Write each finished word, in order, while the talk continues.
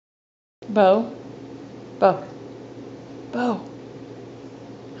Bo? Bo. Bo.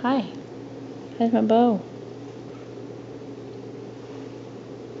 Hi. How's my Bo?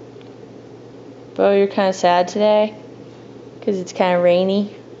 Bo, you're kind of sad today? Because it's kind of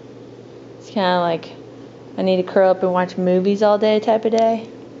rainy? It's kind of like I need to curl up and watch movies all day type of day?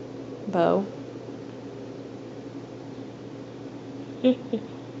 Bo?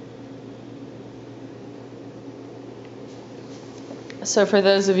 So for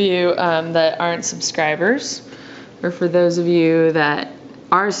those of you that aren't subscribers, or for those of you that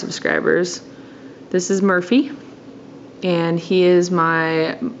are subscribers, this is Murphy, and he is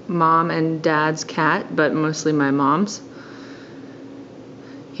my mom and dad's cat, but mostly my mom's.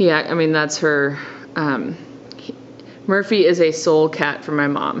 I mean, that's her. Murphy is a soul cat for my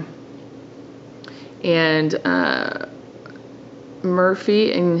mom, and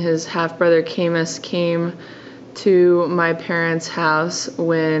Murphy and his half-brother Caymus came to my parents' house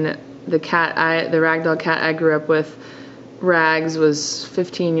when the Ragdoll cat I grew up with, Rags, was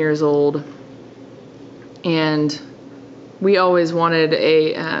 15 years old, and we always wanted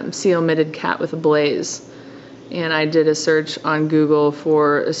a seal-mitted cat with a blaze, and I did a search on Google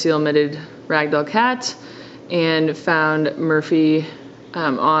for a seal-mitted Ragdoll cat and found Murphy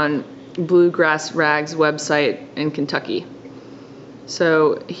on Bluegrass Rags website in Kentucky.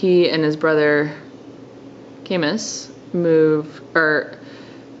 So he and his brother Caymus were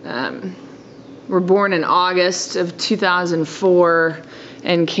born in August of 2004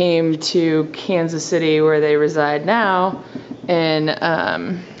 and came to Kansas City, where they reside now. And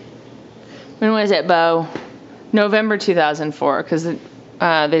when was it, Bo? November 2004, because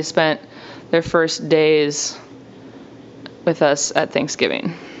they spent their first days with us at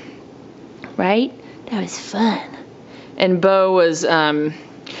Thanksgiving. Right? That was fun. And Bo was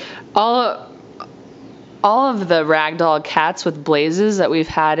all of the Ragdoll cats with blazes that we've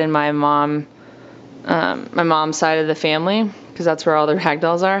had in my mom's side of the family, because that's where all the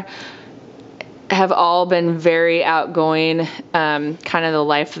Ragdolls are, have all been very outgoing, kind of the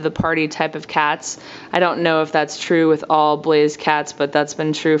life of the party type of cats. I don't know if that's true with all blaze cats, but that's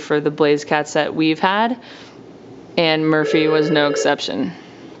been true for the blaze cats that we've had, and Murphy was no exception.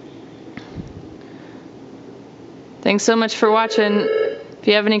 Thanks so much for watching. If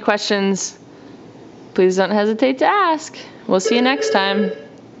you have any questions, please don't hesitate to ask. We'll see you next time.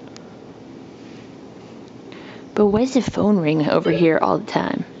 But why does the phone ring over here all the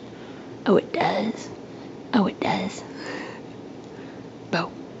time? Oh, it does. Oh, it does.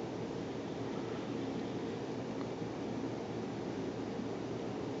 Bo.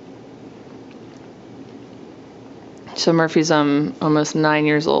 So Murphy's almost 9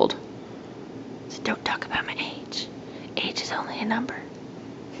 years old. So don't talk about my age. Age is only a number.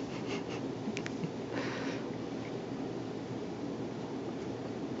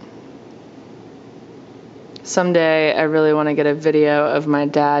 Someday I really want to get a video of my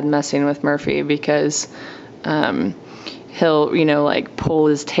dad messing with Murphy, because he'll, like pull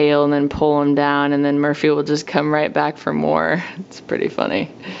his tail and then pull him down, and then Murphy will just come right back for more. It's pretty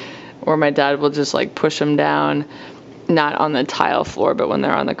funny. Or my dad will just like push him down, not on the tile floor, but when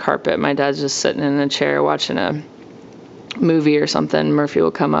they're on the carpet. My dad's just sitting in a chair watching a movie or something. Murphy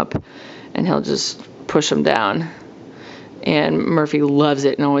will come up and he'll just push him down. And Murphy loves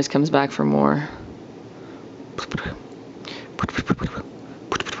it and always comes back for more.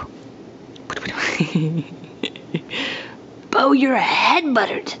 Bo, you're a head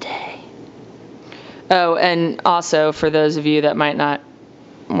butter today. Oh, and also for those of you that might not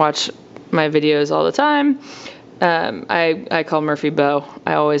watch my videos all the time, I call Murphy Bo.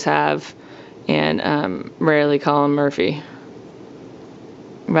 I always have, and rarely call him Murphy.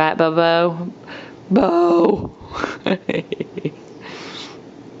 Right, Bo? Bo.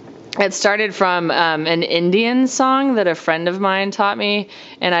 It started from an Indian song that a friend of mine taught me,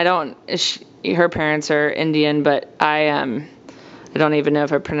 and her parents are Indian, but I don't even know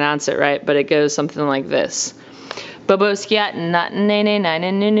if I pronounce it right, but it goes something like this. Boboskiat nat nene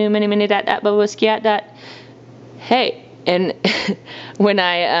nine nunu mini mini dat dat boboskiat dat. Hey, and when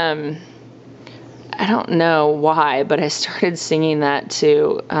I don't know why, but I started singing that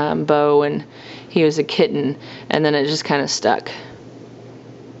to Bo when he was a kitten, and then it just kind of stuck.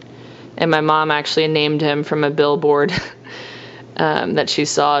 And my mom actually named him from a billboard that she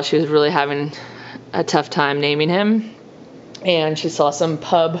saw. She was really having a tough time naming him. And she saw some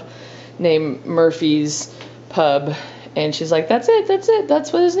pub named Murphy's Pub. And she's like, that's it.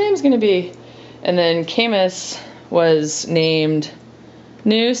 That's what his name's going to be. And then Caymus was named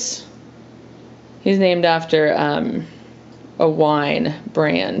Noose. He's named after a wine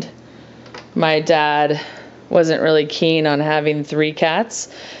brand. My dad wasn't really keen on having 3 cats,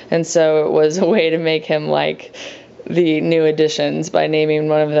 and so it was a way to make him like the new additions by naming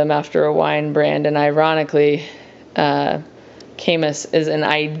one of them after a wine brand. And ironically, Caymus is an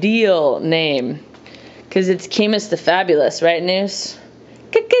ideal name because it's Caymus the Fabulous, right, Noose?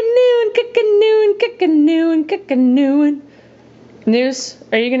 Cook-a-noon, cook-a-noon, cook-a-noon, cook-a-noon. Noose,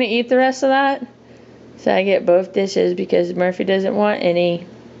 are you going to eat the rest of that? So I get both dishes because Murphy doesn't want any.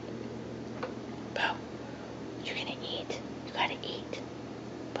 Bo, you're going to eat. You got to eat.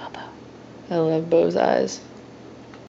 Bobo. I love Bo's eyes.